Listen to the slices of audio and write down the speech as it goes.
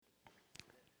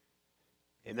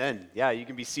Amen. Yeah, you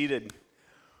can be seated.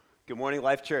 Good morning,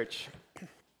 Life Church.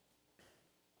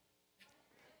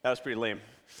 That was pretty lame.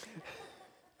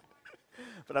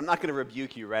 But I'm not going to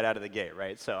rebuke you right out of the gate,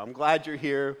 right? So I'm glad you're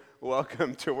here.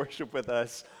 Welcome to worship with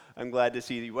us. I'm glad to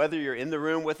see you. Whether you're in the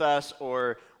room with us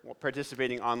or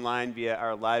participating online via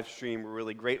our live stream, we're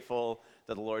really grateful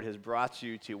that the Lord has brought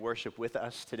you to worship with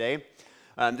us today.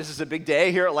 This is a big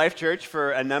day here at Life Church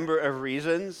for a number of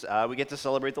reasons. We get to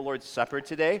celebrate the Lord's Supper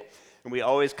today, and we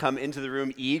always come into the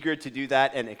room eager to do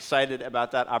that and excited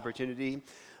about that opportunity.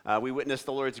 We witnessed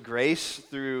the Lord's grace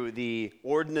through the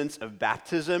ordinance of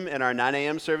baptism in our 9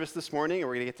 a.m. service this morning, and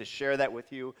we're going to get to share that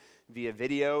with you via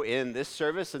video in this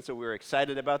service, and so we're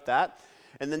excited about that.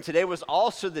 And then today was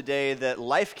also the day that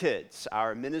Life Kids,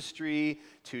 our ministry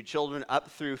to children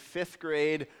up through 5th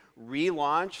grade,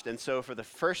 relaunched, and so for the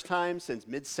first time since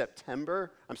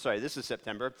mid-September,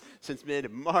 since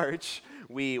mid-March,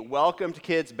 we welcomed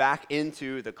kids back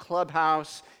into the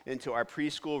clubhouse, into our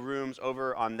preschool rooms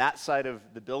over on that side of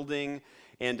the building,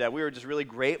 and we were just really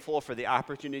grateful for the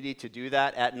opportunity to do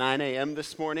that at 9 a.m.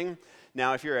 this morning.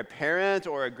 Now, if you're a parent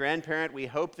or a grandparent, we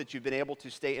hope that you've been able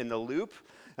to stay in the loop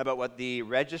about what the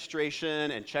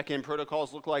registration and check-in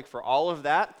protocols look like for all of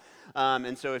that.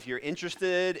 And so if you're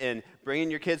interested in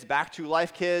bringing your kids back to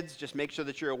Life Kids, just make sure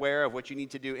that you're aware of what you need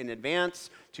to do in advance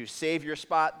to save your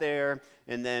spot there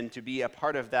and then to be a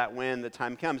part of that when the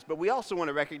time comes. But we also want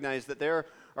to recognize that there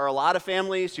are a lot of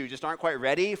families who just aren't quite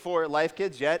ready for Life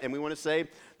Kids yet, and we want to say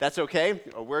that's okay.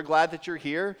 We're glad that you're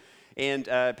here. And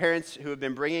parents who have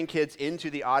been bringing kids into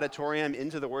the auditorium,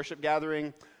 into the worship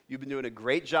gathering, you've been doing a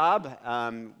great job.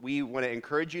 We want to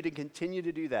encourage you to continue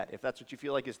to do that if that's what you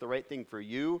feel like is the right thing for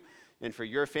you and for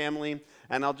your family.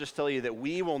 And I'll just tell you that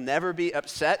we will never be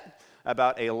upset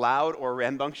about a loud or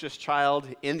rambunctious child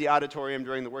in the auditorium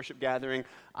during the worship gathering.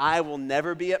 I will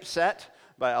never be upset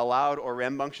by a loud or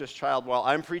rambunctious child while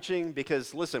I'm preaching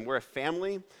because, listen, we're a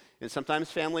family, and sometimes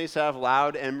families have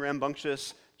loud and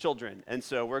rambunctious children. And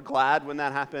so we're glad when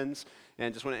that happens,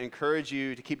 and just want to encourage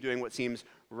you to keep doing what seems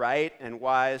right and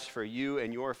wise for you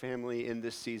and your family in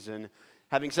this season.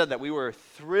 Having said that, we were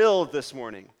thrilled this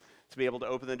morning to be able to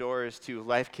open the doors to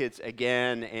Life Kids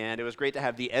again, and it was great to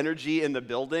have the energy in the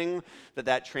building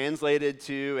that translated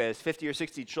to as 50 or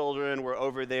 60 children were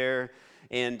over there.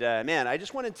 And man, I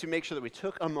just wanted to make sure that we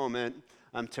took a moment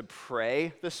to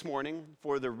pray this morning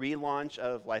for the relaunch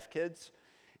of Life Kids.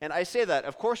 And I say that,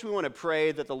 of course, we want to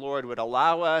pray that the Lord would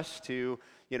allow us to,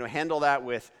 handle that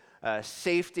with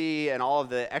safety and all of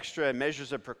the extra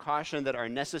measures of precaution that are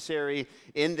necessary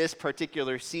in this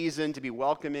particular season to be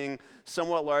welcoming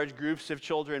somewhat large groups of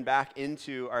children back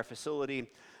into our facility.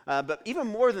 But even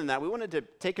more than that, we wanted to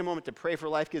take a moment to pray for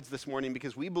Life Kids this morning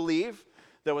because we believe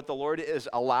that what the Lord is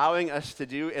allowing us to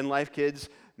do in Life Kids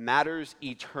matters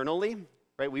eternally.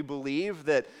 Right? We believe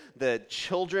that the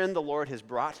children the Lord has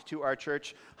brought to our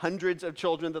church, hundreds of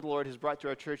children that the Lord has brought to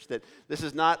our church, that this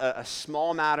is not a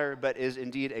small matter, but is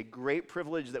indeed a great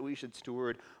privilege that we should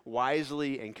steward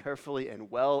wisely and carefully and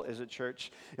well as a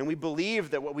church. And we believe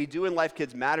that what we do in Life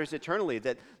Kids matters eternally,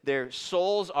 that their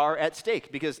souls are at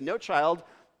stake, because no child,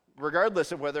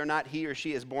 regardless of whether or not he or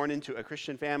she is born into a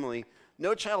Christian family,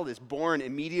 no child is born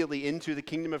immediately into the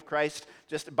kingdom of Christ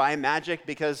just by magic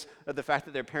because of the fact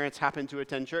that their parents happen to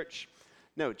attend church.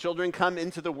 No, children come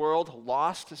into the world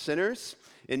lost sinners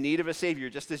in need of a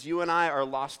Savior, just as you and I are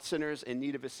lost sinners in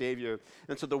need of a Savior.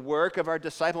 And so the work of our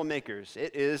disciple makers,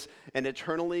 it is an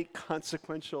eternally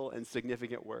consequential and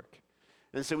significant work.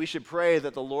 And so we should pray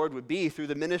that the Lord would be, through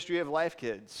the ministry of Life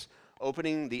Kids,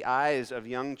 opening the eyes of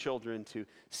young children to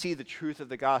see the truth of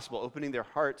the gospel, opening their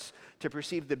hearts to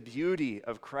perceive the beauty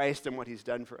of Christ and what he's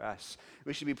done for us.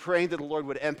 We should be praying that the Lord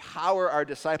would empower our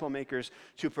disciple makers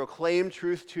to proclaim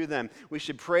truth to them. We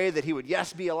should pray that he would,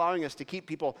 yes, be allowing us to keep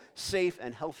people safe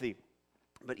and healthy,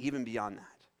 but even beyond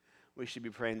that, we should be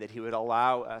praying that he would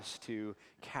allow us to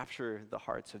capture the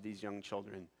hearts of these young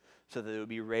children so that they would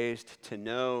be raised to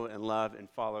know and love and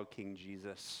follow King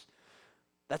Jesus.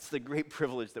 That's the great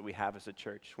privilege that we have as a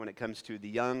church when it comes to the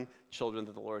young children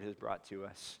that the Lord has brought to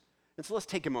us. And so let's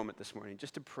take a moment this morning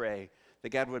just to pray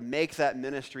that God would make that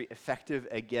ministry effective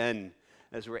again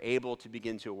as we're able to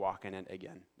begin to walk in it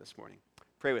again this morning.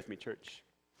 Pray with me, church.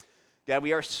 God,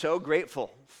 we are so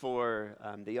grateful for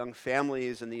the young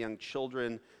families and the young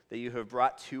children that you have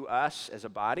brought to us as a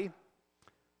body.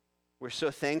 We're so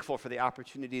thankful for the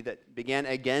opportunity that began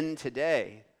again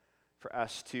today for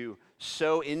us to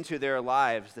sow into their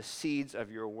lives the seeds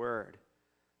of your word,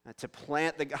 to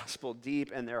plant the gospel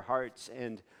deep in their hearts.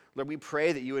 And Lord, we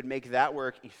pray that you would make that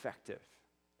work effective.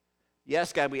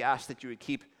 Yes, God, we ask that you would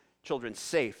keep children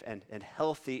safe and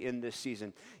healthy in this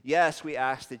season. Yes, we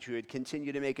ask that you would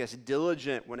continue to make us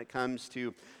diligent when it comes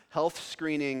to health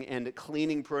screening and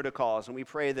cleaning protocols. And we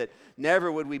pray that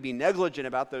never would we be negligent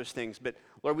about those things. But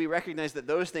Lord, we recognize that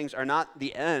those things are not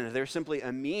the end. They're simply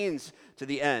a means to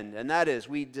the end. And that is,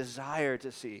 we desire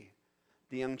to see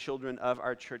the young children of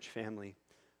our church family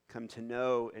come to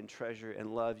know and treasure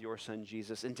and love your Son,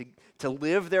 Jesus, and to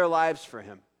live their lives for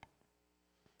him.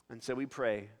 And so we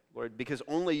pray, Lord, because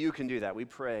only you can do that, we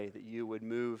pray that you would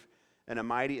move in a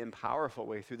mighty and powerful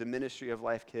way through the ministry of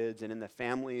Life Kids and in the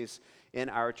families in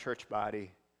our church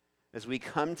body as we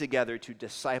come together to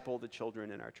disciple the children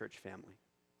in our church family.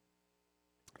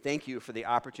 Thank you for the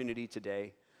opportunity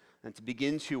today and to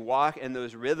begin to walk in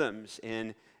those rhythms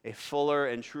in a fuller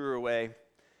and truer way.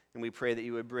 And we pray that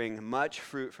you would bring much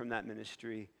fruit from that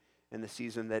ministry in the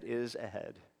season that is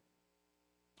ahead.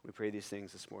 We pray these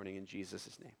things this morning in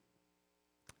Jesus' name.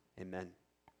 Amen.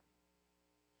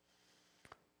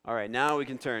 All right, now we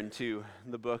can turn to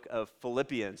the book of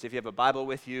Philippians. If you have a Bible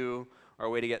with you or a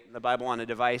way to get the Bible on a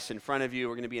device in front of you,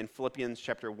 we're going to be in Philippians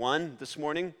chapter 1 this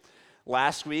morning.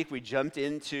 Last week, we jumped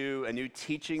into a new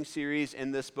teaching series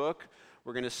in this book.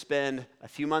 We're going to spend a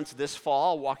few months this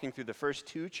fall walking through the first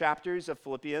 2 chapters of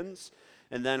Philippians,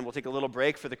 and then we'll take a little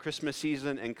break for the Christmas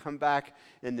season and come back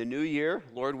in the new year,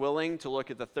 Lord willing, to look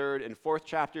at the 3rd and 4th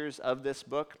chapters of this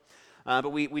book.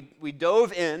 But we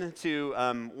dove into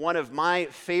one of my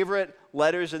favorite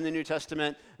letters in the New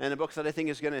Testament, and a book that I think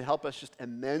is going to help us just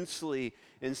immensely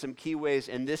in some key ways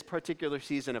in this particular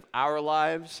season of our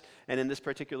lives and in this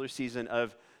particular season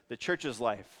of the church's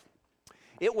life.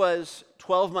 It was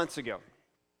 12 months ago,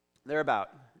 thereabout,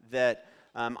 that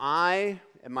I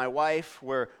and my wife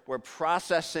were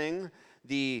processing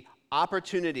the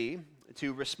opportunity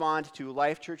to respond to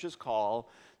Life Church's call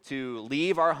to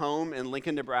leave our home in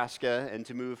Lincoln, Nebraska, and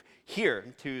to move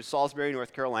here to Salisbury,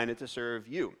 North Carolina, to serve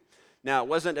you. Now, it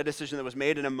wasn't a decision that was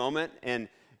made in a moment, and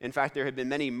in fact, there had been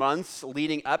many months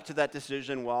leading up to that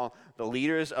decision while the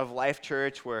leaders of Life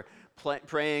Church were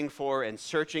praying for and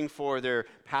searching for their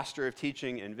pastor of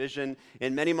teaching and vision.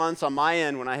 In many months on my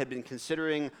end, when I had been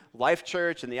considering Life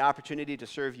Church and the opportunity to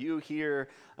serve you here,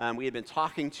 we had been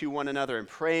talking to one another and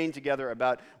praying together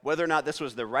about whether or not this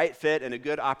was the right fit and a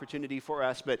good opportunity for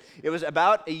us. But it was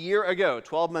about a year ago,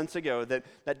 12 months ago, that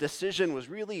that decision was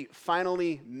really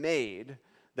finally made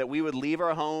that we would leave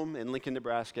our home in Lincoln,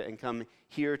 Nebraska and come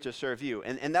here to serve you.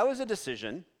 And that was a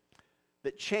decision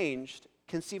that changed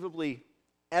conceivably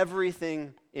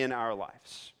everything in our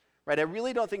lives, right? I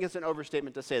really don't think it's an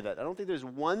overstatement to say that. I don't think there's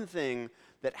one thing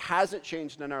that hasn't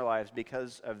changed in our lives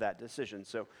because of that decision.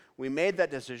 So we made that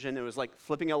decision. It was like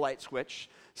flipping a light switch.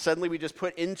 Suddenly we just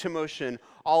put into motion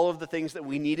all of the things that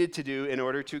we needed to do in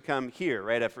order to come here,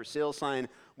 right? A for sale sign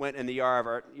went in the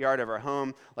yard of our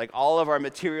home. Like all of our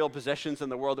material possessions in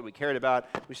the world that we cared about,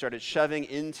 we started shoving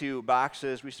into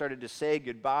boxes. We started to say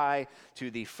goodbye to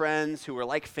the friends who were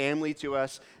like family to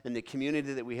us in the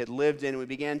community that we had lived in. We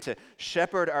began to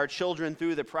shepherd our children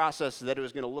through the process that it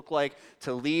was going to look like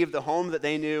to leave the home that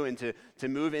they knew and to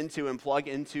move into and plug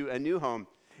into a new home.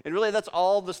 And really, that's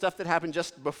all the stuff that happened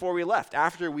just before we left.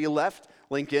 After we left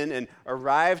Lincoln and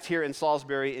arrived here in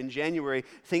Salisbury in January,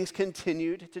 things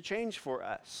continued to change for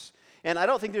us. And I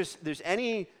don't think there's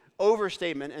any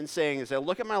overstatement in saying, as I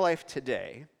look at my life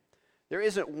today, there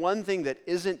isn't one thing that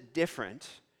isn't different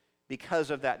because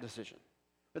of that decision.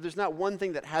 But there's not one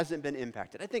thing that hasn't been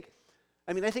impacted. I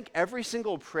think every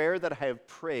single prayer that I have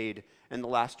prayed in the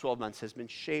last 12 months has been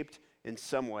shaped in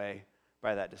some way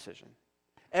by that decision.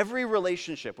 Every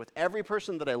relationship with every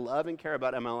person that I love and care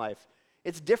about in my life,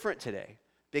 it's different today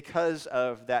because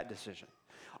of that decision.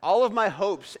 All of my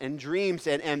hopes and dreams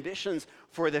and ambitions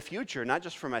for the future, not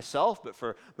just for myself, but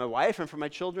for my wife and for my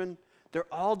children, they're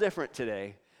all different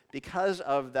today because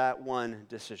of that one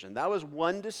decision. That was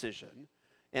one decision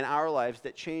in our lives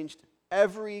that changed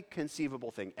every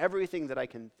conceivable thing. Everything that I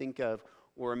can think of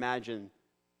or imagine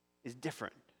is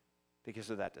different because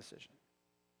of that decision.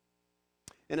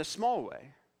 In a small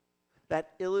way,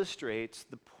 that illustrates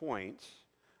the point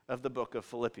of the book of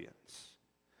Philippians.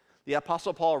 The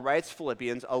Apostle Paul writes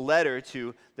Philippians, a letter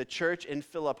to the church in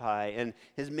Philippi, and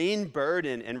his main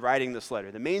burden in writing this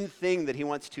letter, the main thing that he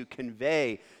wants to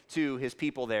convey to his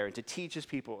people there and to teach his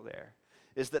people there,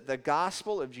 is that the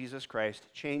gospel of Jesus Christ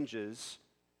changes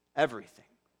everything.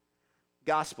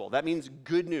 Gospel. That means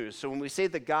good news. So when we say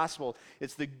the gospel,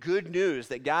 it's the good news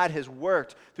that God has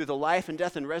worked through the life and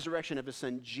death and resurrection of his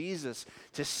son Jesus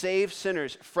to save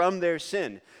sinners from their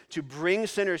sin, to bring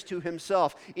sinners to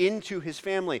himself, into his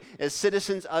family, as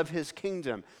citizens of his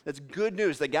kingdom. That's good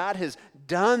news that God has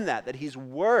done that he's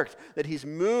worked, that he's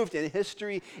moved in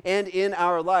history and in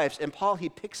our lives. And Paul, he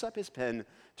picks up his pen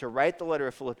to write the letter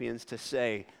of Philippians to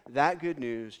say that good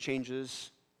news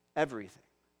changes everything.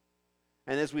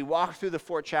 And as we walk through the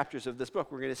 4 chapters of this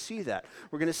book, we're going to see that.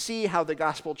 We're going to see how the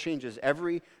gospel changes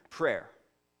every prayer,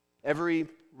 every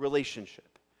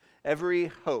relationship,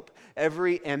 every hope,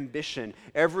 every ambition,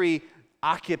 every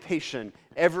occupation,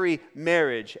 every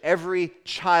marriage, every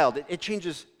child. It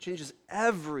changes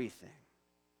everything.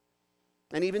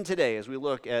 And even today, as we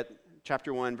look at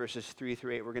chapter 1, verses 3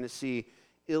 through 8, we're going to see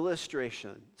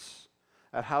illustrations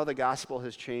of how the gospel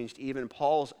has changed even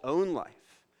Paul's own life,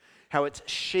 how it's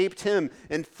shaped him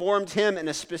and formed him in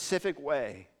a specific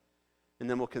way. And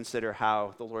then we'll consider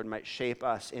how the Lord might shape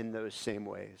us in those same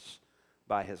ways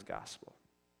by his gospel.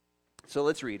 So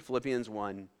let's read Philippians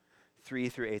 1, 3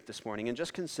 through 8 this morning, and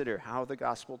just consider how the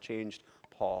gospel changed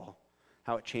Paul,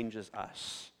 how it changes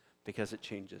us, because it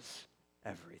changes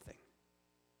everything.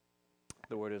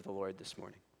 The word of the Lord this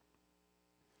morning.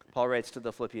 Paul writes to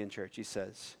the Philippian church, he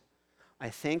says, I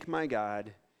thank my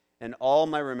God in all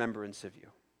my remembrance of you,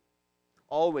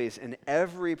 always in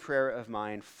every prayer of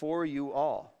mine for you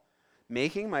all,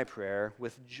 making my prayer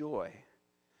with joy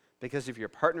because of your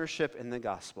partnership in the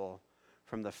gospel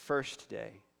from the first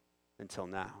day until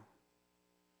now.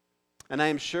 And I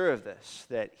am sure of this,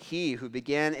 that he who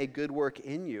began a good work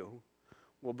in you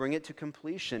will bring it to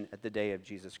completion at the day of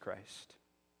Jesus Christ.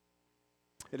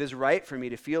 It is right for me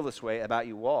to feel this way about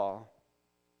you all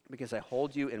because I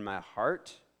hold you in my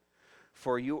heart,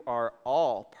 for you are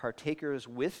all partakers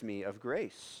with me of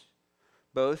grace,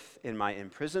 both in my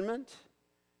imprisonment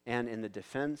and in the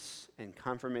defense and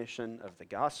confirmation of the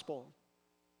gospel.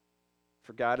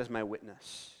 For God is my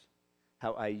witness,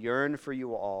 how I yearn for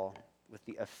you all with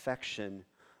the affection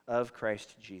of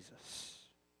Christ Jesus.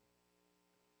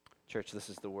 Church, this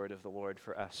is the word of the Lord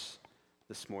for us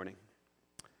this morning.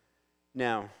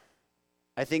 Now,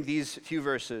 I think these few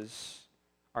verses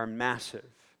are massive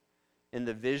in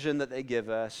the vision that they give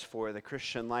us for the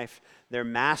Christian life. They're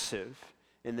massive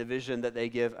in the vision that they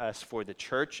give us for the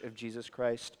church of Jesus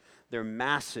Christ. They're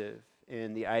massive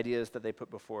in the ideas that they put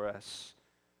before us.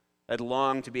 I'd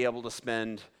long to be able to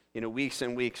spend weeks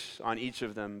and weeks on each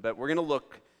of them, but we're going to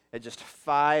look at just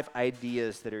 5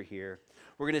 ideas that are here.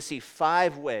 We're going to see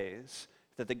 5 ways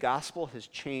that the gospel has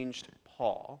changed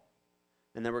Paul,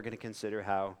 and then we're going to consider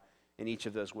how in each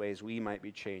of those ways we might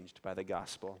be changed by the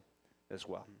gospel as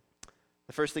well.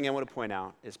 The first thing I want to point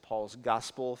out is Paul's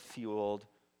gospel-fueled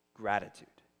gratitude.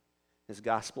 His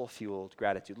gospel-fueled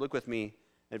gratitude. Look with me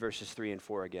at verses 3 and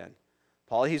 4 again.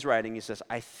 Paul, he's writing, he says,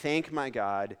 I thank my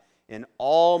God in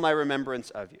all my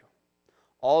remembrance of you,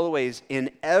 always in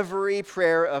every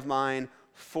prayer of mine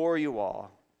for you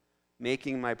all,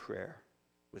 making my prayer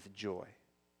with joy.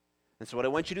 And so what I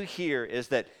want you to hear is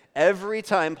that every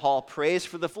time Paul prays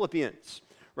for the Philippians,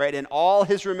 right, in all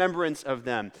his remembrance of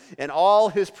them, and all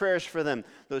his prayers for them,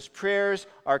 those prayers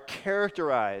are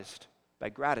characterized by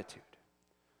gratitude,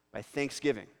 by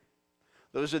thanksgiving.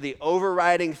 Those are the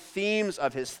overriding themes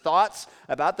of his thoughts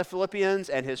about the Philippians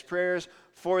and his prayers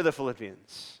for the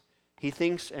Philippians. He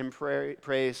thinks and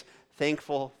prays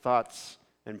thankful thoughts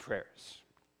and prayers.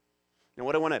 And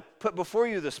what I want to put before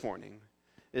you this morning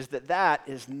is that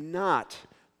is not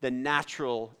the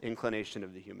natural inclination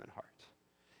of the human heart.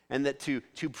 And that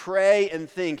to pray and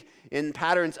think in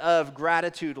patterns of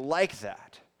gratitude like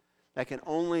that can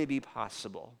only be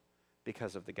possible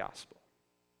because of the gospel.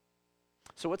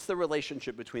 So what's the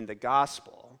relationship between the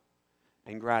gospel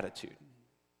and gratitude?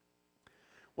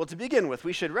 Well, to begin with,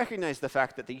 we should recognize the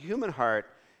fact that the human heart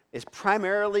is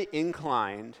primarily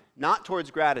inclined not towards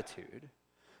gratitude,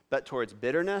 but towards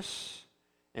bitterness,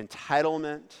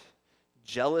 entitlement,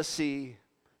 jealousy,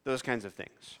 those kinds of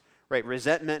things, right?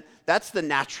 Resentment, that's the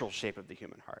natural shape of the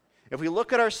human heart. If we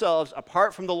look at ourselves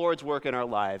apart from the Lord's work in our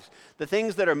lives, the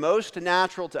things that are most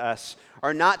natural to us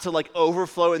are not to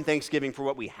overflow in thanksgiving for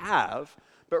what we have,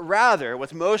 but rather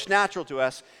what's most natural to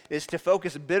us is to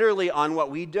focus bitterly on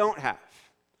what we don't have,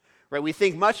 right? We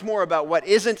think much more about what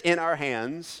isn't in our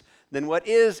hands than what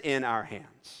is in our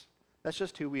hands. That's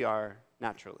just who we are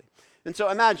naturally. And so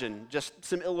imagine just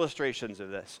some illustrations of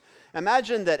this.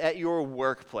 Imagine that at your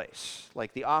workplace,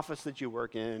 like the office that you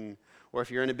work in, or if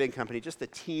you're in a big company, just the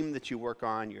team that you work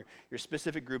on, your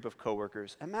specific group of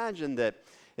coworkers. Imagine that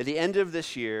at the end of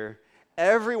this year,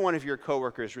 every one of your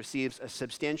coworkers receives a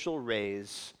substantial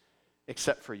raise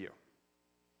except for you.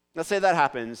 Let's say that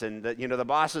happens and that, the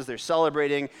bosses, they're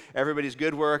celebrating everybody's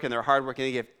good work and their hard work, and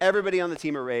they give everybody on the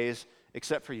team a raise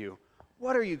except for you.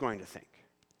 What are you going to think?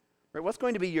 Right? What's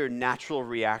going to be your natural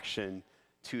reaction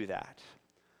to that?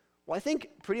 Well, I think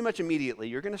pretty much immediately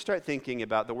you're going to start thinking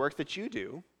about the work that you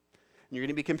do, and you're going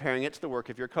to be comparing it to the work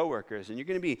of your coworkers, and you're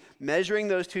going to be measuring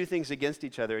those two things against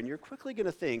each other, and you're quickly going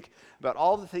to think about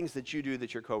all the things that you do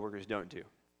that your coworkers don't do.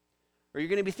 Or you're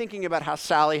going to be thinking about how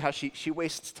Sally, how she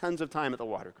wastes tons of time at the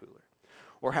water cooler.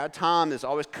 Or how Tom is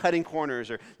always cutting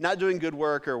corners or not doing good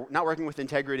work or not working with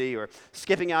integrity or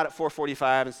skipping out at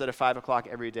 4:45 instead of 5 o'clock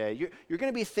every day. You're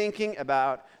going to be thinking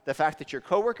about the fact that your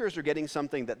coworkers are getting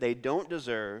something that they don't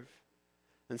deserve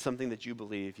and something that you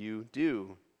believe you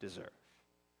do deserve.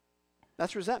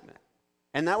 That's resentment.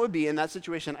 And that would be, in that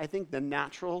situation, I think, the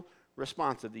natural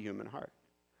response of the human heart.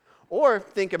 Or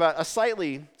think about a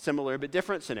slightly similar but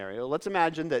different scenario. Let's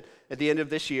imagine that at the end of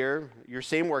this year, your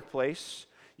same workplace,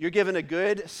 you're given a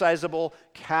good, sizable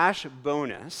cash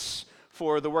bonus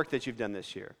for the work that you've done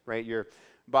this year, right? Your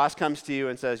boss comes to you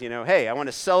and says, hey, I want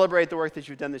to celebrate the work that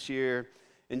you've done this year.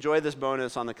 Enjoy this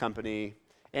bonus on the company.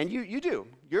 And you do.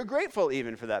 You're grateful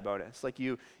even for that bonus. Like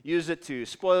you use it to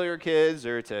spoil your kids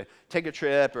or to take a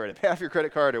trip or to pay off your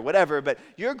credit card or whatever, but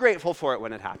you're grateful for it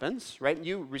when it happens, right?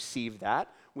 You receive that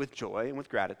with joy and with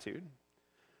gratitude.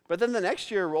 But then the next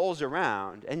year rolls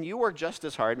around and you work just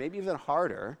as hard, maybe even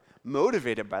harder,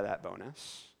 motivated by that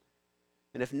bonus.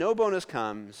 And if no bonus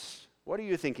comes, what are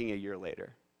you thinking a year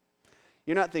later?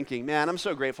 You're not thinking, man, I'm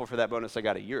so grateful for that bonus I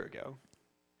got a year ago.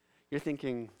 You're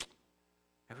thinking,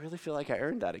 I really feel like I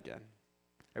earned that again.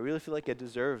 I really feel like I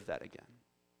deserve that again.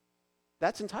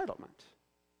 That's entitlement,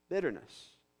 bitterness,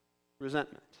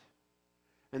 resentment.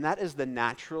 And that is the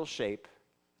natural shape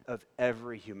of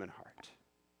every human heart.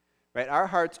 Right? Our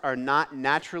hearts are not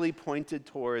naturally pointed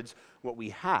towards what we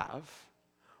have.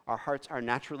 Our hearts are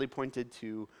naturally pointed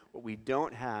to what we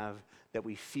don't have that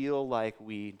we feel like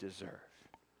we deserve.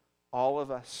 All of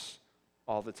us,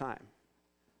 all the time.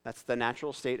 That's the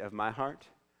natural state of my heart.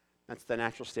 That's the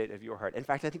natural state of your heart. In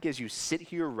fact, I think as you sit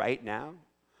here right now,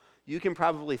 you can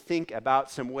probably think about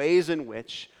some ways in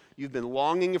which you've been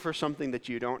longing for something that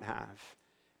you don't have,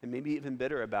 and maybe even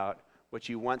bitter about what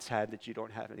you once had that you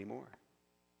don't have anymore.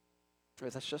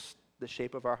 Right? That's just the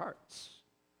shape of our hearts.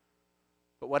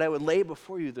 But what I would lay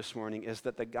before you this morning is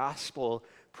that the gospel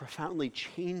profoundly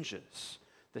changes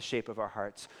the shape of our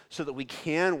hearts so that we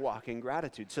can walk in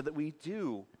gratitude, so that we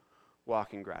do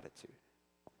walk in gratitude.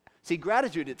 See,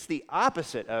 gratitude, it's the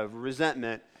opposite of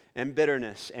resentment and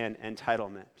bitterness and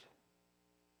entitlement.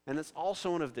 And it's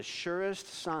also one of the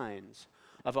surest signs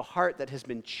of a heart that has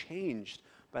been changed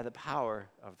by the power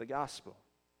of the gospel.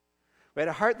 Right?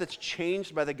 A heart that's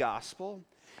changed by the gospel,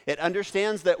 it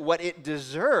understands that what it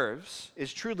deserves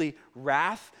is truly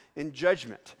wrath and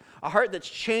judgment. A heart that's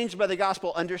changed by the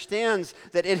gospel understands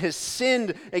that it has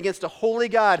sinned against a holy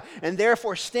God and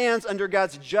therefore stands under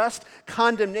God's just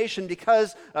condemnation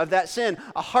because of that sin.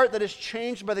 A heart that is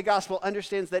changed by the gospel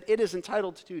understands that it is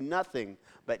entitled to nothing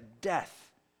but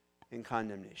death and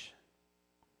condemnation.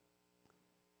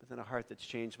 But then a heart that's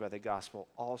changed by the gospel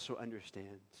also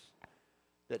understands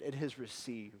that it has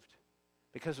received,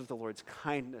 because of the Lord's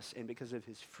kindness and because of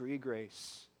his free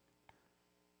grace,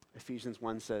 Ephesians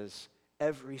 1 says,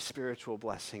 every spiritual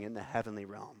blessing in the heavenly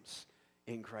realms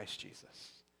in Christ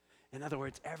Jesus. In other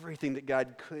words, everything that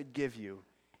God could give you,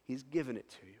 he's given it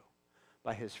to you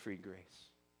by his free grace.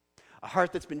 A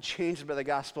heart that's been changed by the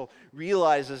gospel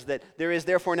realizes that there is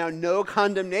therefore now no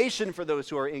condemnation for those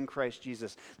who are in Christ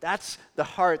Jesus. That's the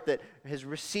heart that has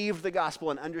received the gospel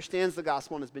and understands the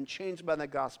gospel and has been changed by the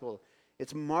gospel.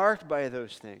 It's marked by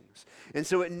those things. And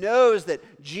so it knows that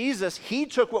Jesus, he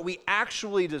took what we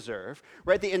actually deserve,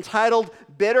 right? The entitled,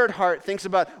 bittered heart thinks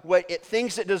about what it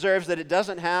thinks it deserves that it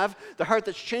doesn't have. The heart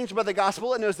that's changed by the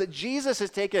gospel, it knows that Jesus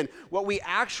has taken what we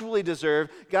actually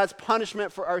deserve, God's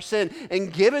punishment for our sin,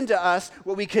 and given to us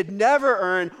what we could never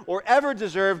earn or ever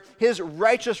deserve, his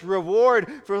righteous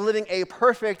reward for living a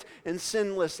perfect and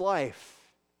sinless life.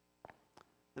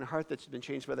 And a heart that's been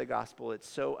changed by the gospel, it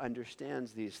so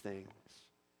understands these things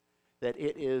that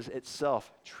it is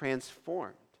itself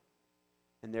transformed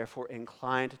and therefore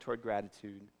inclined toward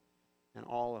gratitude in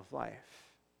all of life.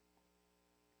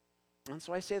 And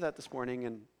so I say that this morning,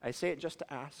 and I say it just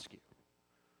to ask you,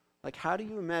 like, how do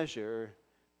you measure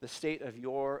the state of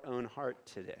your own heart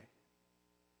today?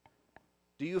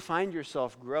 Do you find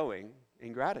yourself growing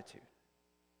in gratitude?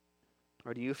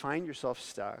 Or do you find yourself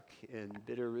stuck in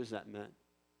bitter resentment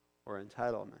or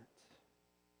entitlement?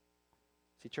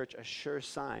 See, church, a sure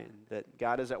sign that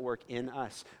God is at work in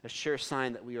us, a sure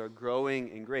sign that we are growing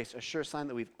in grace, a sure sign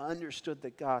that we've understood the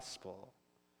gospel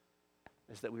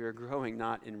is that we are growing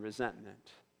not in resentment,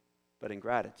 but in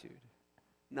gratitude,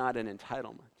 not in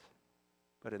entitlement,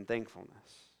 but in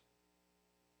thankfulness.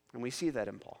 And we see that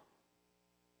in Paul.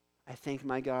 I thank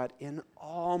my God in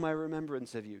all my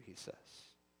remembrance of you, he says.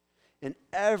 In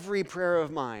every prayer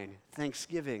of mine,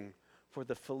 thanksgiving for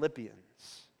the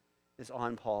Philippians is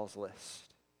on Paul's list.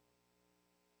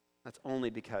 That's only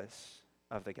because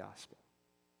of the gospel.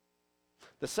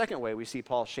 The second way we see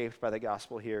Paul shaped by the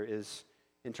gospel here is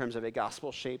in terms of a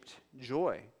gospel-shaped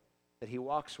joy that he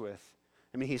walks with.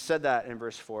 I mean, he said that in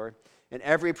verse 4. In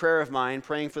every prayer of mine,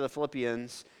 praying for the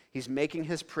Philippians, he's making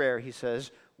his prayer, he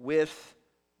says, with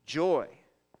joy.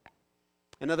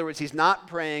 In other words, he's not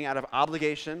praying out of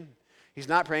obligation. He's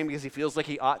not praying because he feels like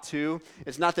he ought to.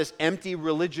 It's not this empty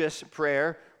religious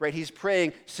prayer, right? He's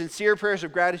praying sincere prayers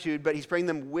of gratitude, but he's praying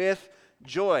them with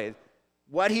joy.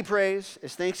 What he prays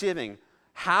is thanksgiving.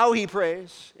 How he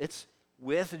prays, it's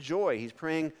with joy. He's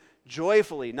praying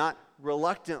joyfully, not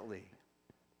reluctantly,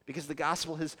 because the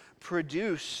gospel has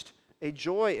produced a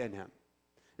joy in him.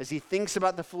 As he thinks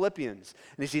about the Philippians,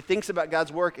 and as he thinks about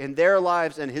God's work in their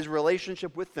lives and his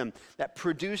relationship with them, that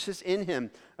produces in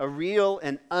him a real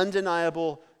and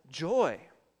undeniable joy.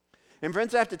 And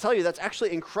friends, I have to tell you, that's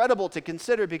actually incredible to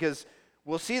consider because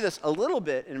we'll see this a little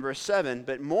bit in verse 7,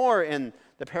 but more in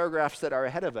the paragraphs that are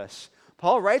ahead of us.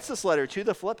 Paul writes this letter to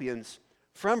the Philippians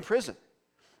from prison.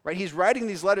 Right? He's writing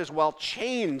these letters while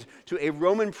chained to a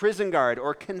Roman prison guard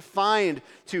or confined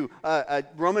to a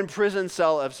Roman prison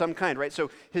cell of some kind, right? So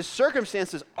his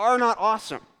circumstances are not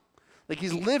awesome. Like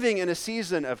he's living in a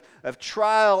season of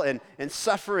trial and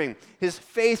suffering. His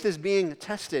faith is being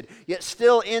tested. Yet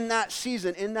still in that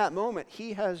season, in that moment,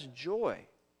 he has joy.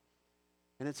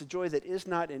 And it's a joy that is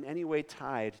not in any way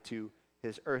tied to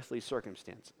his earthly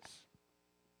circumstances.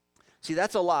 See,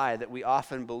 that's a lie that we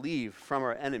often believe from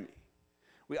our enemy.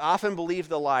 We often believe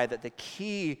the lie that the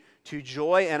key to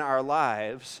joy in our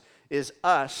lives is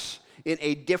us in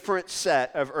a different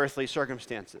set of earthly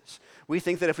circumstances. We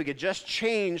think that if we could just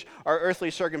change our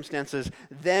earthly circumstances,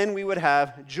 then we would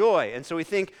have joy. And so we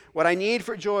think what I need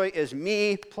for joy is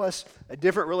me plus a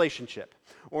different relationship,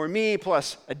 or me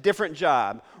plus a different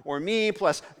job, or me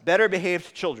plus better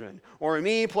behaved children, or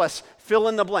me plus fill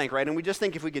in the blank, right? And we just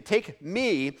think if we could take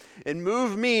me and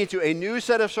move me to a new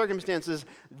set of circumstances,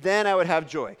 then I would have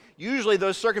joy. Usually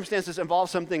those circumstances involve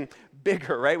something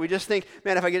bigger, right? We just think,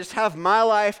 man, if I could just have my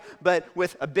life, but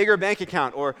with a bigger bank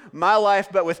account, or my life,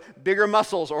 but with bigger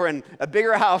muscles, or in a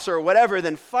bigger house, or whatever,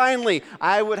 then finally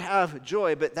I would have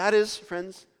joy. But that is,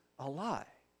 friends, a lie.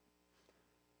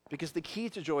 Because the key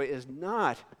to joy is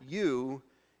not you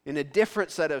in a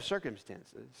different set of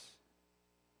circumstances.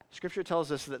 Scripture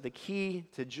tells us that the key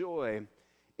to joy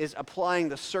is applying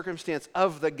the circumstance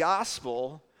of the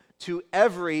gospel to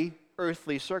every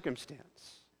earthly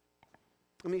circumstance.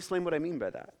 Let me explain what I mean by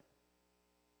that.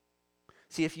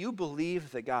 See, if you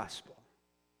believe the gospel,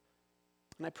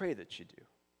 and I pray that you do,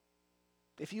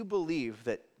 if you believe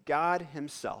that God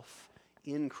himself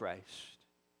in Christ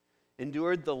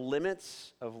endured the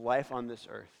limits of life on this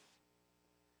earth,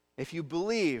 if you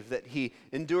believe that he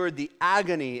endured the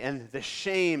agony and the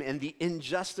shame and the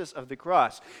injustice of the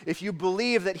cross, if you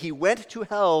believe that he went to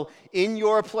hell in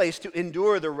your place to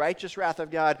endure the righteous wrath of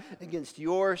God against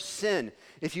your sin,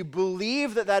 if you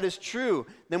believe that that is true,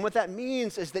 then what that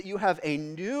means is that you have a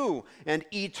new and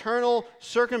eternal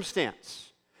circumstance.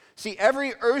 See,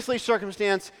 every earthly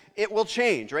circumstance, it will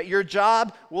change, right? Your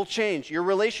job will change. Your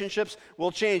relationships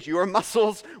will change. Your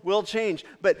muscles will change.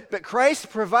 But Christ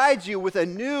provides you with a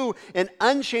new and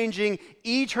unchanging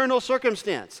eternal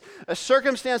circumstance, a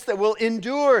circumstance that will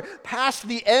endure past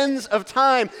the ends of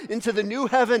time into the new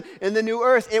heaven and the new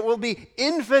earth. It will be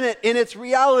infinite in its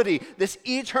reality, this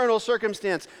eternal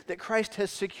circumstance that Christ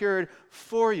has secured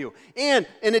for you. And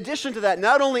in addition to that,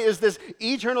 not only is this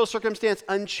eternal circumstance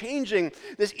unchanging,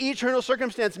 this eternal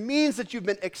circumstance means that you've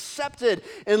been accepted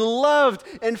and loved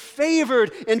and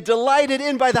favored and delighted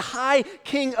in by the high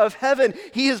King of heaven.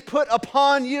 He has put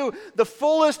upon you the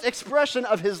fullest expression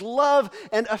of his love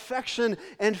and affection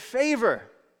and favor.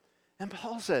 And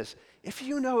Paul says, if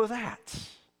you know that,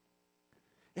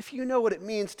 if you know what it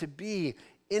means to be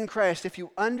in Christ, if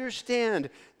you understand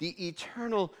the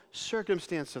eternal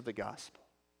circumstance of the gospel,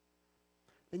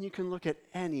 then you can look at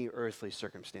any earthly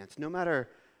circumstance, no matter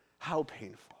how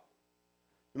painful,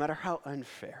 no matter how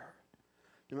unfair,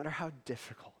 no matter how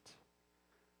difficult,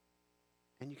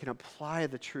 and you can apply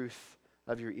the truth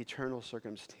of your eternal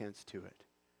circumstance to it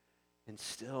and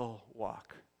still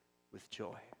walk with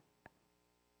joy.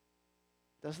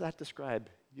 Does that describe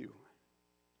you?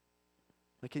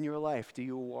 Like in your life, do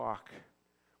you walk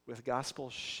with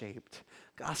gospel-shaped,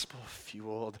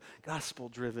 gospel-fueled,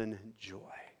 gospel-driven joy?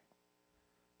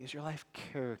 Is your life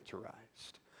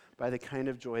characterized by the kind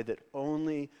of joy that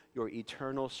only your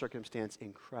eternal circumstance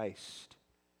in Christ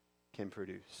can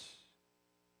produce?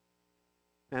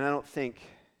 And I don't think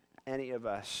any of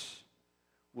us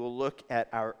will look at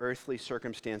our earthly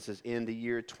circumstances in the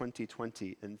year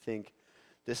 2020 and think,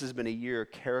 this has been a year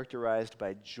characterized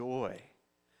by joy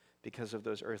because of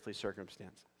those earthly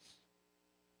circumstances.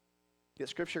 Yet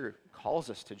Scripture calls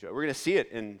us to joy. We're going to see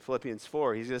it in Philippians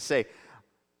 4. He's going to say,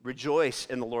 rejoice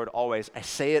in the Lord always. I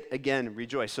say it again,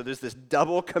 rejoice. So there's this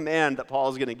double command that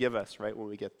Paul's going to give us right when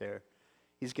we get there.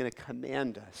 He's going to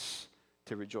command us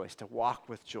to rejoice, to walk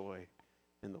with joy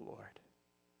in the Lord.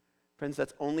 Friends,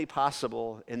 that's only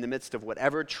possible in the midst of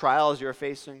whatever trials you're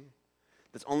facing.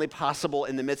 That's only possible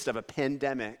in the midst of a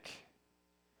pandemic.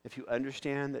 If you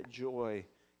understand that joy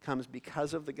comes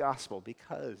because of the gospel,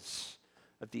 because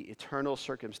of the eternal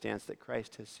circumstance that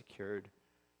Christ has secured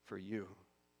for you.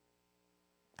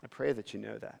 I pray that you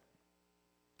know that.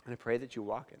 And I pray that you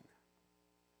walk in that.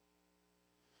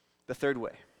 The third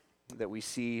way that we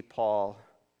see Paul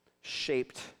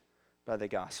shaped by the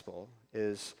gospel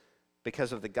is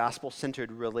because of the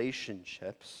gospel-centered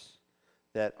relationships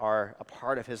that are a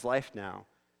part of his life now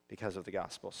because of the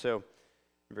gospel. So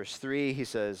in verse 3, he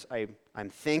says, I'm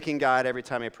thanking God every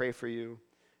time I pray for you.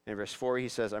 In verse 4, he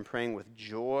says, I'm praying with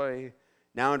joy.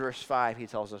 Now in verse 5, he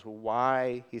tells us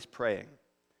why he's praying.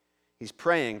 He's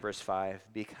praying, verse 5,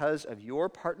 because of your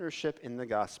partnership in the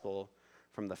gospel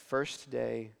from the first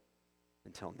day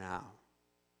until now.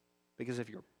 Because of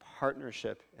your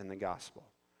partnership in the gospel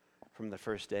from the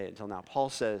first day until now. Paul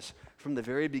says, from the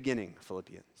very beginning,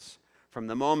 Philippians, from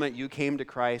the moment you came to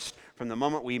Christ, from the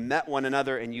moment we met one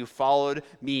another and you followed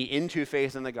me into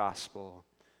faith in the gospel,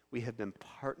 we have been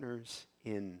partners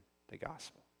in the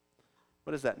gospel.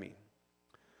 What does that mean?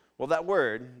 Well, that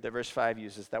word that verse 5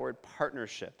 uses, that word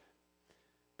partnership,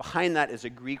 behind that is a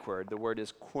Greek word. The word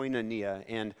is koinonia,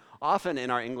 and often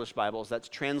in our English Bibles, that's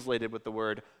translated with the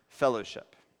word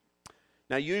fellowship.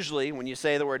 Now, usually, when you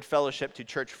say the word fellowship to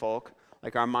church folk,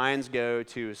 like our minds go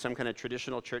to some kind of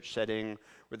traditional church setting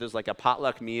where there's like a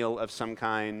potluck meal of some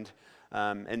kind,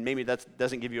 and maybe that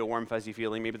doesn't give you a warm, fuzzy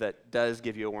feeling. Maybe that does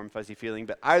give you a warm, fuzzy feeling.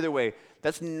 But either way,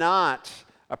 that's not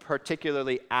a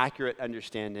particularly accurate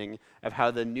understanding of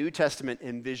how the New Testament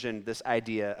envisioned this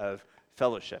idea of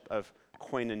fellowship, of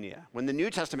koinonia. When the New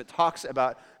Testament talks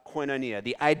about koinonia,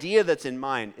 the idea that's in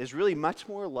mind is really much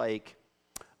more like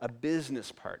a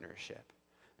business partnership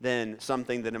than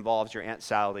something that involves your Aunt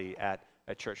Sally at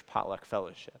a church potluck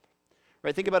fellowship.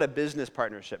 Right? Think about a business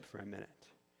partnership for a minute.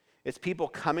 It's people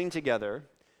coming together,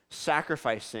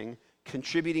 sacrificing,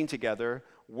 contributing together,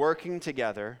 working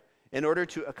together in order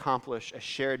to accomplish a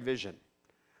shared vision.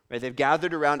 Right? They've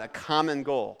gathered around a common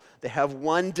goal. They have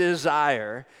one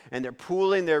desire, and they're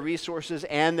pooling their resources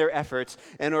and their efforts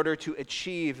in order to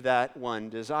achieve that one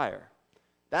desire.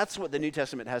 That's what the New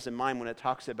Testament has in mind when it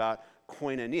talks about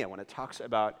koinonia, when it talks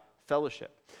about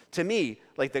fellowship. To me,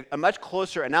 like a much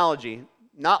closer analogy,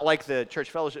 not like the church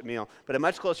fellowship meal, but a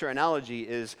much closer analogy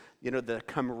is, the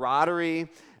camaraderie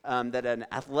that an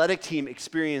athletic team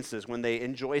experiences when they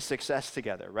enjoy success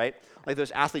together, right? Like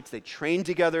those athletes, they train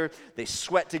together, they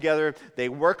sweat together, they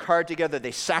work hard together,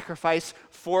 they sacrifice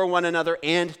for one another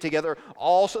and together,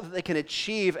 all so that they can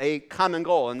achieve a common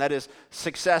goal, and that is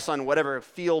success on whatever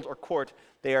field or court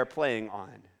they are playing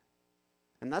on.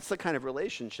 And that's the kind of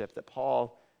relationship that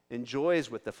Paul enjoys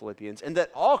with the Philippians and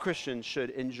that all Christians should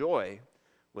enjoy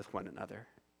with one another.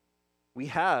 We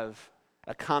have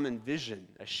a common vision,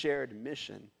 a shared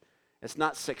mission. It's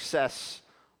not success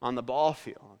on the ball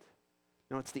field.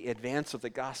 No, it's the advance of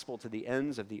the gospel to the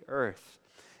ends of the earth.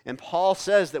 And Paul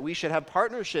says that we should have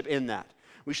partnership in that.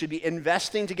 We should be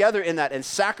investing together in that and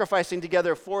sacrificing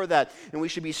together for that. And we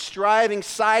should be striving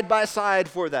side by side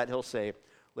for that, he'll say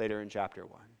later in chapter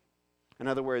 1. In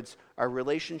other words, our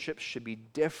relationships should be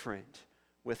different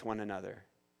with one another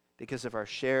because of our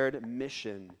shared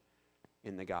mission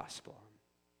in the gospel.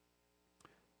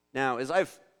 Now, as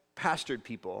I've pastored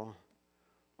people,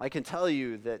 I can tell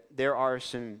you that there are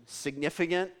some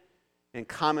significant and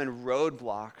common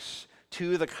roadblocks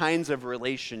to the kinds of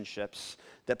relationships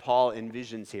that Paul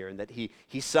envisions here and that he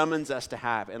summons us to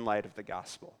have in light of the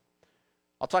gospel.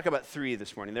 I'll talk about 3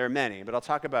 this morning. There are many, but I'll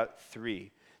talk about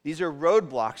 3. These are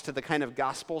roadblocks to the kind of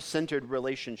gospel-centered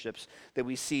relationships that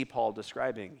we see Paul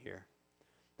describing here.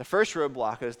 The first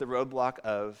roadblock is the roadblock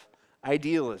of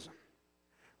idealism.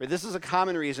 This is a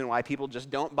common reason why people just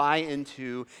don't buy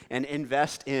into and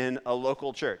invest in a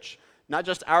local church. not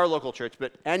just our local church,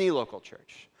 but any local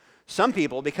church. Some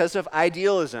people, because of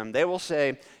idealism, they will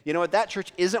say, you know what, that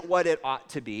church isn't what it ought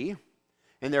to be,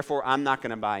 and therefore I'm not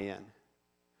going to buy in.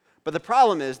 But the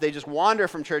problem is they just wander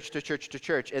from church to church to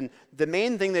church, and the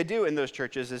main thing they do in those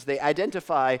churches is they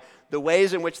identify the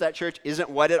ways in which that church isn't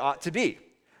what it ought to be.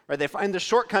 Right? They find the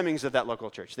shortcomings of that local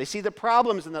church. They see the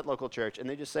problems in that local church, and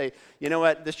they just say, you know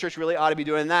what, this church really ought to be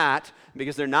doing that.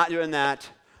 Because they're not doing that,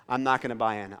 I'm not going to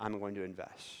buy in. I'm going to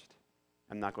invest.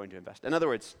 I'm not going to invest. In other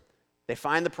words, they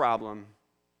find the problem,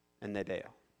 and they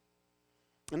bail.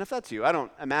 And if that's you, I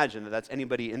don't imagine that that's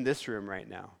anybody in this room right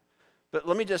now. But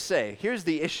let me just say, here's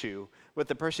the issue with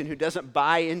the person who doesn't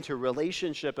buy into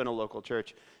relationship in a local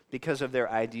church because of their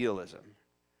idealism.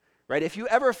 Right? If you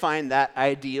ever find that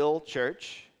ideal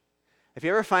church, if you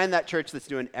ever find that church that's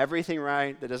doing everything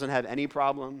right, that doesn't have any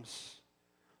problems,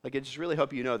 I just really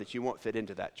hope you know that you won't fit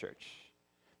into that church.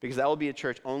 Because that will be a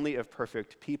church only of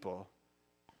perfect people.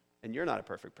 And you're not a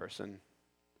perfect person.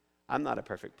 I'm not a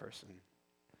perfect person.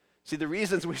 See, the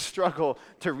reasons we struggle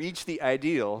to reach the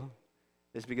ideal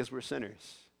is because we're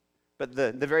sinners. But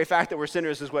the very fact that we're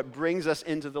sinners is what brings us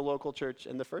into the local church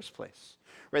in the first place.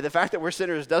 Right? The fact that we're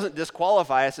sinners doesn't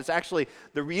disqualify us. It's actually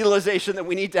the realization that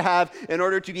we need to have in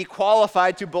order to be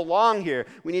qualified to belong here.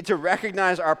 We need to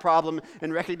recognize our problem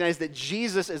and recognize that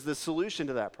Jesus is the solution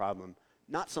to that problem,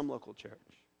 not some local church.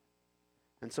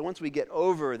 And so once we get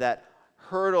over that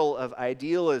hurdle of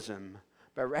idealism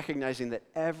by recognizing that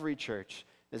every church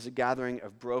is a gathering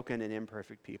of broken and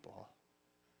imperfect people,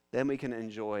 then we can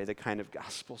enjoy the kind of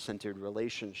gospel-centered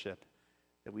relationship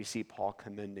that we see Paul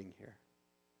commending here.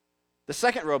 The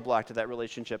second roadblock to that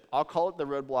relationship, I'll call it the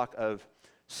roadblock of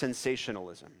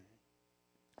sensationalism.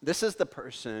 This is the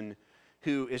person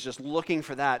who is just looking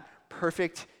for that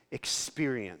perfect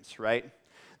experience, right?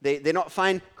 They don't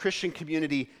find Christian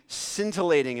community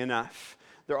scintillating enough.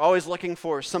 They're always looking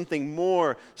for something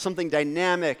more, something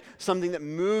dynamic, something that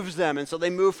moves them. And so they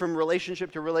move from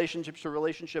relationship to relationship to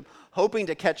relationship, hoping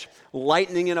to catch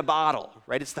lightning in a bottle,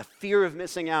 right? It's the fear of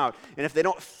missing out. And if they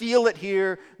don't feel it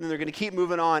here, then they're going to keep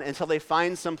moving on until they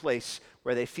find some place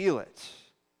where they feel it.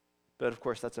 But of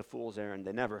course, that's a fool's errand.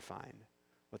 They never find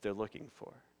what they're looking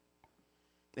for.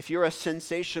 If you're a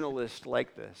sensationalist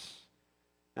like this,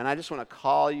 and I just want to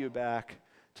call you back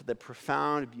to the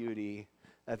profound beauty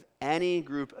of any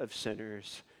group of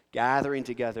sinners gathering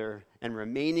together and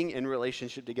remaining in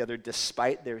relationship together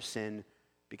despite their sin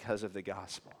because of the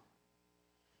gospel.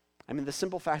 I mean, the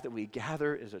simple fact that we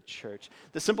gather as a church,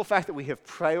 the simple fact that we have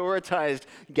prioritized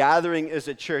gathering as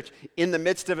a church in the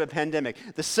midst of a pandemic,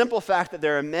 the simple fact that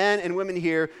there are men and women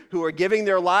here who are giving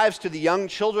their lives to the young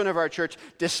children of our church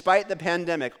despite the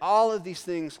pandemic, all of these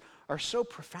things are so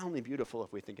profoundly beautiful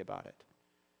if we think about it.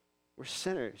 We're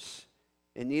sinners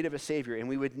in need of a Savior, and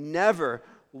we would never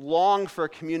long for a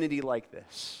community like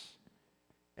this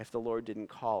if the Lord didn't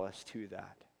call us to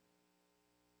that.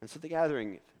 And so the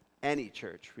gathering of any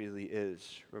church really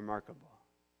is remarkable.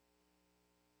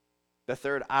 The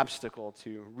third obstacle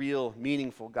to real,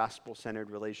 meaningful, gospel-centered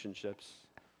relationships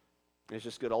is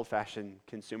just good old-fashioned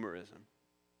consumerism.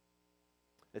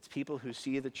 It's people who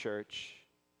see the church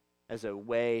as a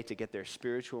way to get their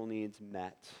spiritual needs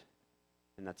met,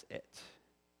 and that's it.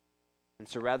 And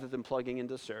so rather than plugging in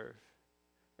to serve,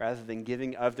 rather than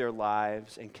giving of their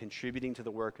lives and contributing to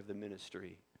the work of the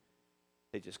ministry,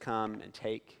 they just come and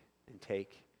take and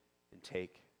take and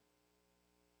take.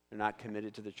 They're not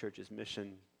committed to the church's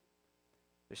mission.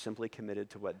 They're simply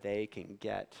committed to what they can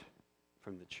get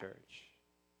from the church.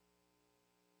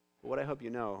 But what I hope you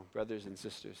know, brothers and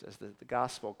sisters, is that the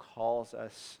gospel calls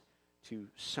us to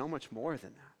so much more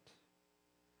than that.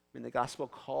 I mean, the gospel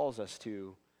calls us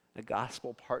to a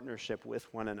gospel partnership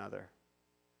with one another,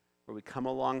 where we come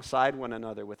alongside one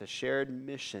another with a shared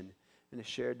mission and a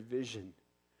shared vision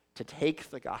to take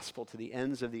the gospel to the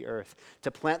ends of the earth, to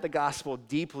plant the gospel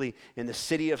deeply in the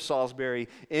city of Salisbury,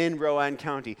 in Rowan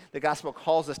County. The gospel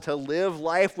calls us to live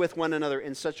life with one another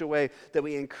in such a way that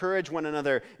we encourage one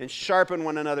another and sharpen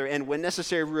one another, and when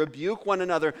necessary, rebuke one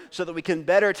another so that we can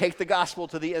better take the gospel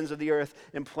to the ends of the earth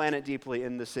and plant it deeply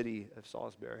in the city of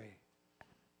Salisbury.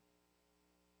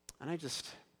 And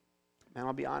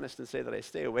I'll be honest and say that I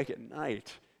stay awake at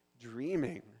night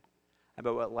dreaming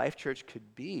about what Life Church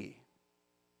could be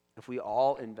if we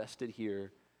all invested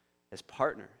here as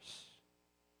partners,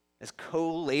 as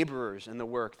co-laborers in the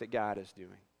work that God is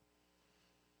doing.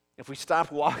 If we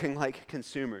stopped walking like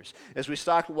consumers, as we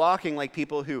stopped walking like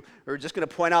people who are just going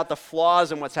to point out the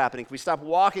flaws in what's happening, if we stopped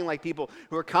walking like people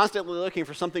who are constantly looking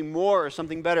for something more or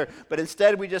something better, but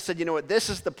instead we just said, you know what, this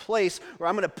is the place where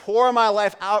I'm going to pour my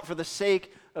life out for the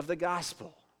sake of the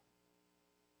gospel.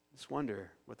 Just wonder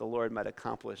what the Lord might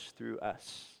accomplish through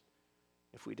us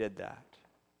if we did that.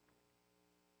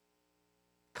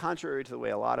 Contrary to the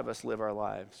way a lot of us live our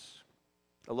lives,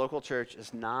 a local church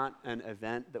is not an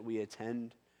event that we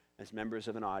attend as members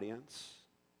of an audience.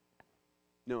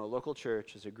 No, a local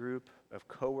church is a group of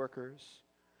coworkers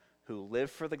who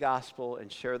live for the gospel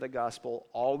and share the gospel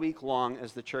all week long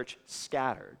as the church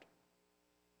scattered,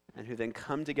 and who then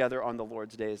come together on the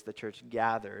Lord's Day as the church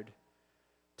gathered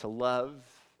to love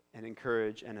and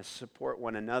encourage and to support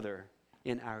one another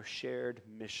in our shared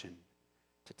mission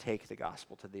to take the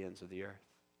gospel to the ends of the earth.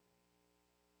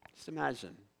 Just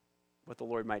imagine what the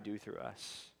Lord might do through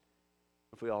us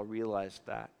if we all realized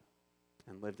that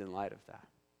and lived in light of that.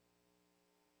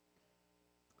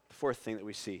 The fourth thing that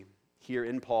we see here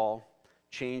in Paul,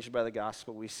 changed by the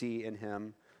gospel, we see in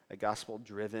him a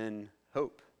gospel-driven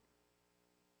hope.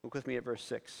 Look with me at verse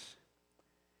 6.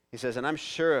 He says, "And I'm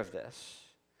sure of this,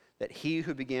 that he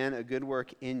who began a good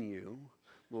work in you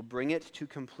will bring it to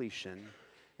completion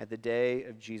at the day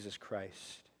of Jesus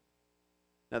Christ."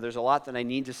 Now, there's a lot that I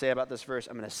need to say about this verse.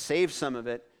 I'm going to save some of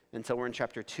it until we're in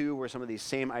chapter 2, where some of these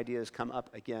same ideas come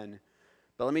up again.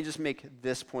 But let me just make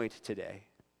this point today.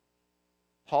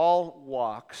 Paul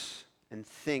walks and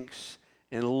thinks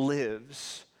and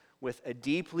lives with a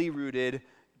deeply rooted,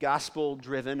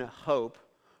 gospel-driven hope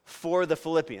for the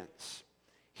Philippians.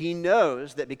 He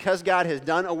knows that because God has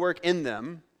done a work in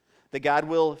them, that God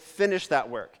will finish that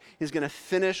work. He's going to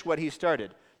finish what he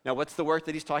started. Now, what's the work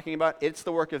that he's talking about? It's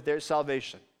the work of their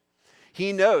salvation.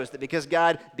 He knows that because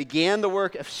God began the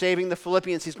work of saving the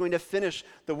Philippians, he's going to finish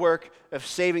the work of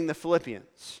saving the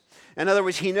Philippians. In other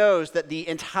words, he knows that the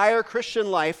entire Christian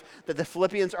life that the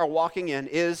Philippians are walking in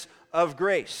is of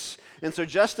grace. And so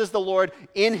just as the Lord,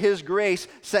 in his grace,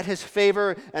 set his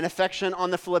favor and affection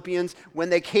on the Philippians when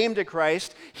they came to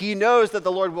Christ, he knows that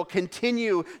the Lord will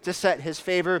continue to set his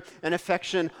favor and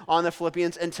affection on the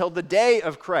Philippians until the day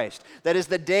of Christ. That is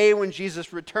the day when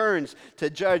Jesus returns to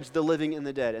judge the living and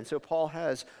the dead. And so Paul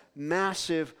has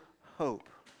massive hope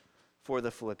for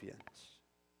the Philippians.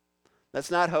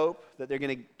 That's not hope that they're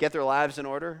going to get their lives in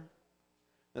order.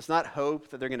 That's not hope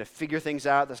that they're going to figure things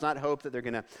out. That's not hope that they're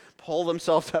going to pull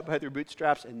themselves up by their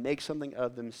bootstraps and make something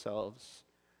of themselves.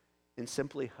 And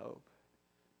simply hope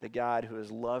that God, who has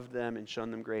loved them and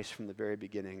shown them grace from the very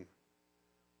beginning,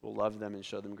 will love them and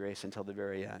show them grace until the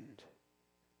very end,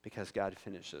 because God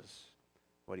finishes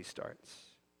what he starts.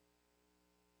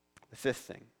 The fifth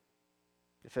thing,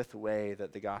 the fifth way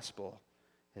that the gospel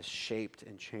has shaped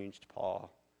and changed Paul,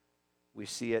 we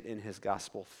see it in his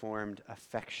gospel-formed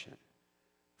affection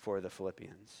for the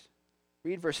Philippians.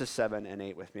 Read verses 7 and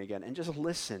 8 with me again, and just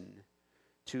listen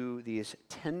to these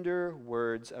tender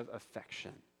words of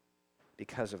affection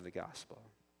because of the gospel.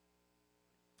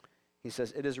 He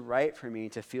says, "It is right for me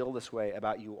to feel this way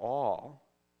about you all,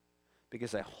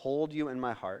 because I hold you in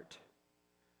my heart.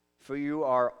 For you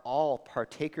are all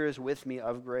partakers with me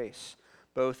of grace,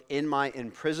 both in my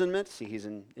imprisonment," see, he's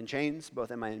in chains,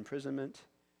 "both in my imprisonment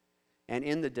and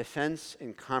in the defense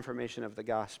and confirmation of the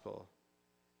gospel."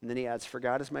 And then he adds, "For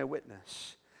God is my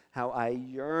witness, how I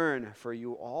yearn for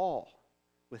you all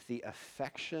with the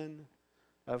affection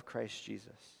of Christ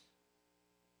Jesus."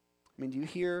 I mean, do you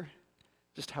hear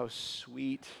just how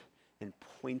sweet and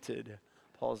pointed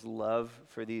Paul's love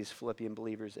for these Philippian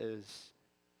believers is?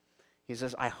 He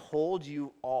says, "I hold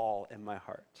you all in my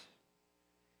heart."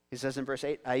 He says in verse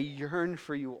 8, "I yearn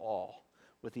for you all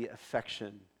with the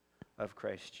affection of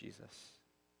Christ Jesus."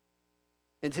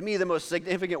 And to me, the most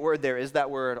significant word there is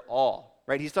that word all,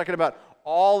 right? He's talking about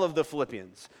all of the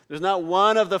Philippians. There's not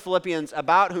one of the Philippians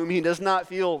about whom he does not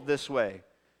feel this way.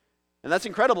 And that's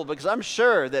incredible, because I'm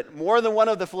sure that more than one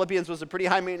of the Philippians was a pretty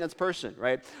high-maintenance person,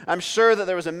 right? I'm sure that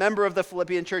there was a member of the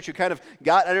Philippian church who kind of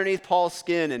got underneath Paul's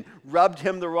skin and rubbed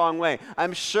him the wrong way.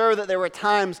 I'm sure that there were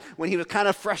times when he was kind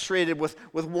of frustrated with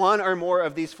one or more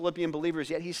of these Philippian believers,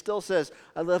 yet he still says,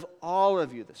 "I love all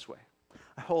of you this way.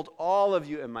 I hold all of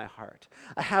you in my heart.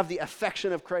 I have the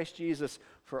affection of Christ Jesus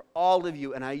for all of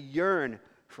you, and I yearn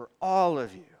for all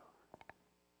of you."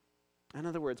 In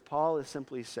other words, Paul is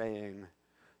simply saying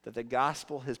that the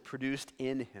gospel has produced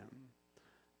in him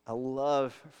a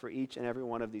love for each and every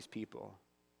one of these people.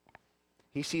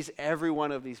 He sees every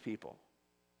one of these people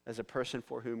as a person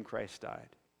for whom Christ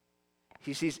died.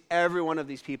 He sees every one of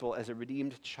these people as a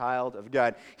redeemed child of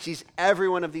God. He sees every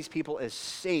one of these people as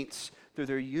saints through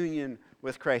their union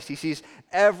with Christ. He sees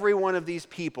every one of these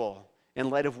people in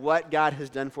light of what God has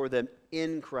done for them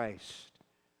in Christ.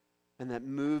 And that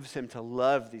moves him to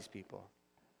love these people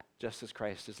just as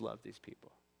Christ has loved these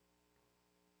people.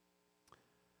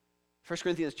 1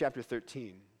 Corinthians chapter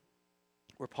 13,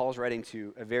 where Paul's writing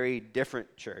to a very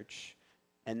different church,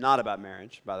 and not about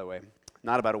marriage, by the way,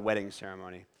 not about a wedding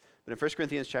ceremony. But in 1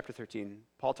 Corinthians chapter 13,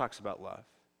 Paul talks about love.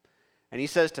 And he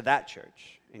says to that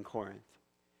church in Corinth,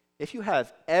 if you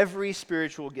have every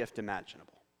spiritual gift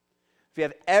imaginable, if you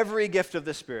have every gift of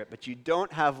the Spirit, but you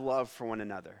don't have love for one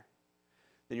another,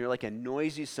 then you're like a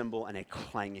noisy cymbal and a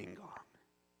clanging gong.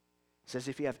 He says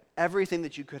if you have everything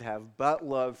that you could have but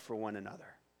love for one another,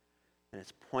 then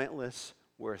it's pointless,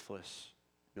 worthless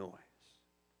noise.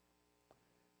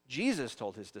 Jesus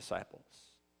told his disciples,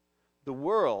 the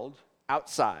world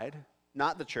outside,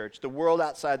 not the church, the world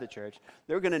outside the church,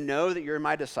 they're going to know that you're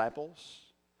my disciples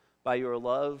by your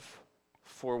love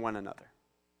for one another.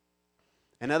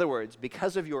 In other words,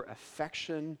 because of your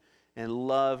affection and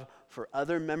love for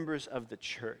other members of the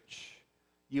church,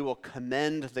 you will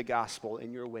commend the gospel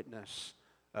in your witness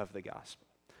of the gospel.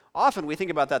 Often we think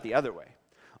about that the other way.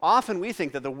 Often we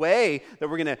think that the way that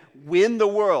we're going to win the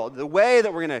world, the way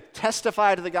that we're going to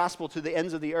testify to the gospel to the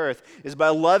ends of the earth is by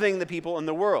loving the people in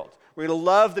the world. We're going to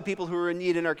love the people who are in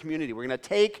need in our community. We're going to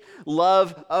take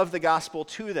love of the gospel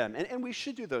to them. And we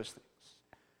should do those things.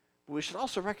 But we should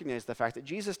also recognize the fact that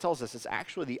Jesus tells us it's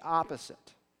actually the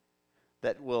opposite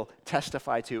that will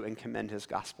testify to and commend his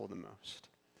gospel the most.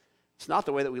 It's not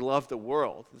the way that we love the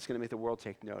world that's going to make the world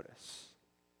take notice.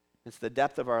 It's the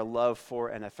depth of our love for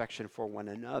and affection for one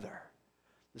another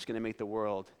that's going to make the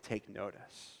world take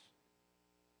notice.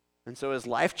 And so as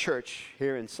Life Church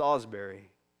here in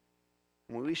Salisbury,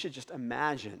 we should just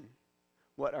imagine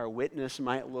what our witness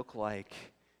might look like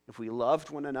if we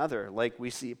loved one another like we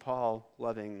see Paul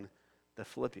loving the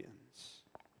Philippians.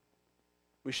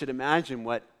 We should imagine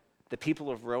what the people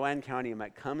of Rowan County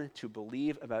might come to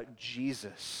believe about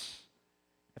Jesus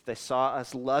if they saw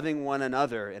us loving one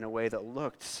another in a way that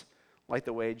looked like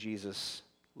the way Jesus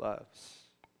loves.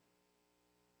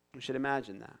 We should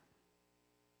imagine that.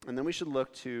 And then we should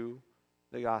look to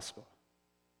the gospel,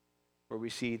 where we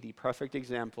see the perfect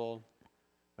example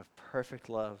of perfect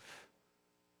love,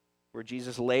 where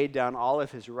Jesus laid down all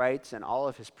of his rights and all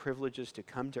of his privileges to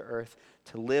come to earth,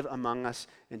 to live among us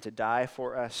and to die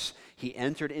for us. He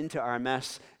entered into our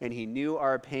mess and he knew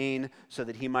our pain so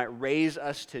that he might raise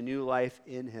us to new life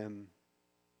in him.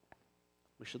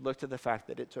 We should look to the fact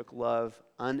that it took love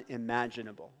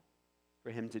unimaginable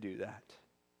for him to do that.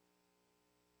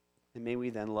 And may we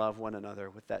then love one another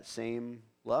with that same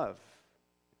love,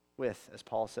 with, as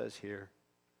Paul says here,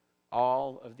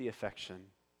 all of the affection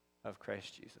of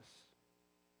Christ Jesus.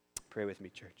 Pray with me,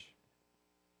 church.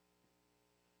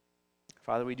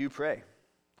 Father, we do pray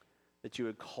that you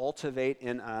would cultivate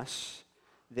in us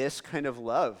this kind of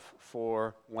love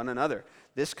for one another,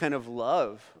 this kind of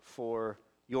love for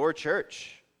your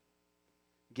church.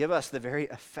 Give us the very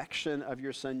affection of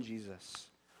your Son, Jesus,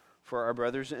 for our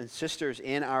brothers and sisters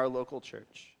in our local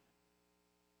church.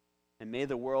 And may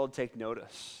the world take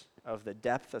notice of the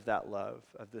depth of that love,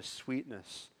 of the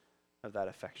sweetness of that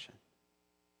affection.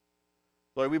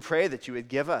 Lord, we pray that you would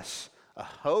give us a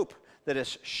hope that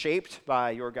is shaped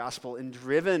by your gospel and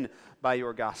driven by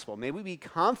your gospel. May we be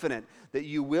confident that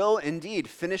you will indeed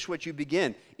finish what you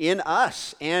begin in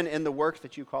us and in the work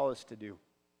that you call us to do.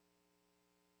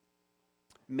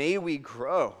 May we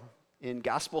grow in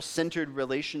gospel-centered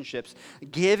relationships,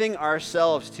 giving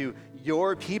ourselves to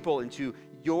your people and to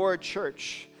your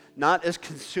church, not as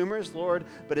consumers, Lord,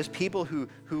 but as people who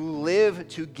live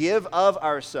to give of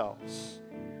ourselves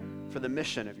for the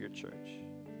mission of your church.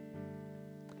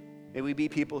 May we be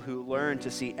people who learn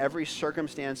to see every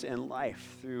circumstance in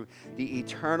life through the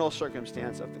eternal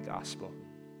circumstance of the gospel.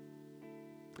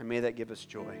 And may that give us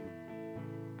joy.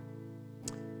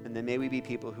 And then may we be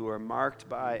people who are marked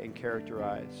by and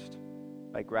characterized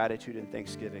by gratitude and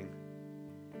thanksgiving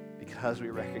because we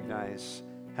recognize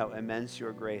how immense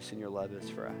your grace and your love is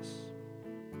for us.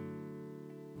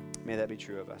 May that be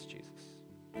true of us, Jesus.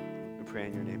 We pray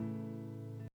in your name.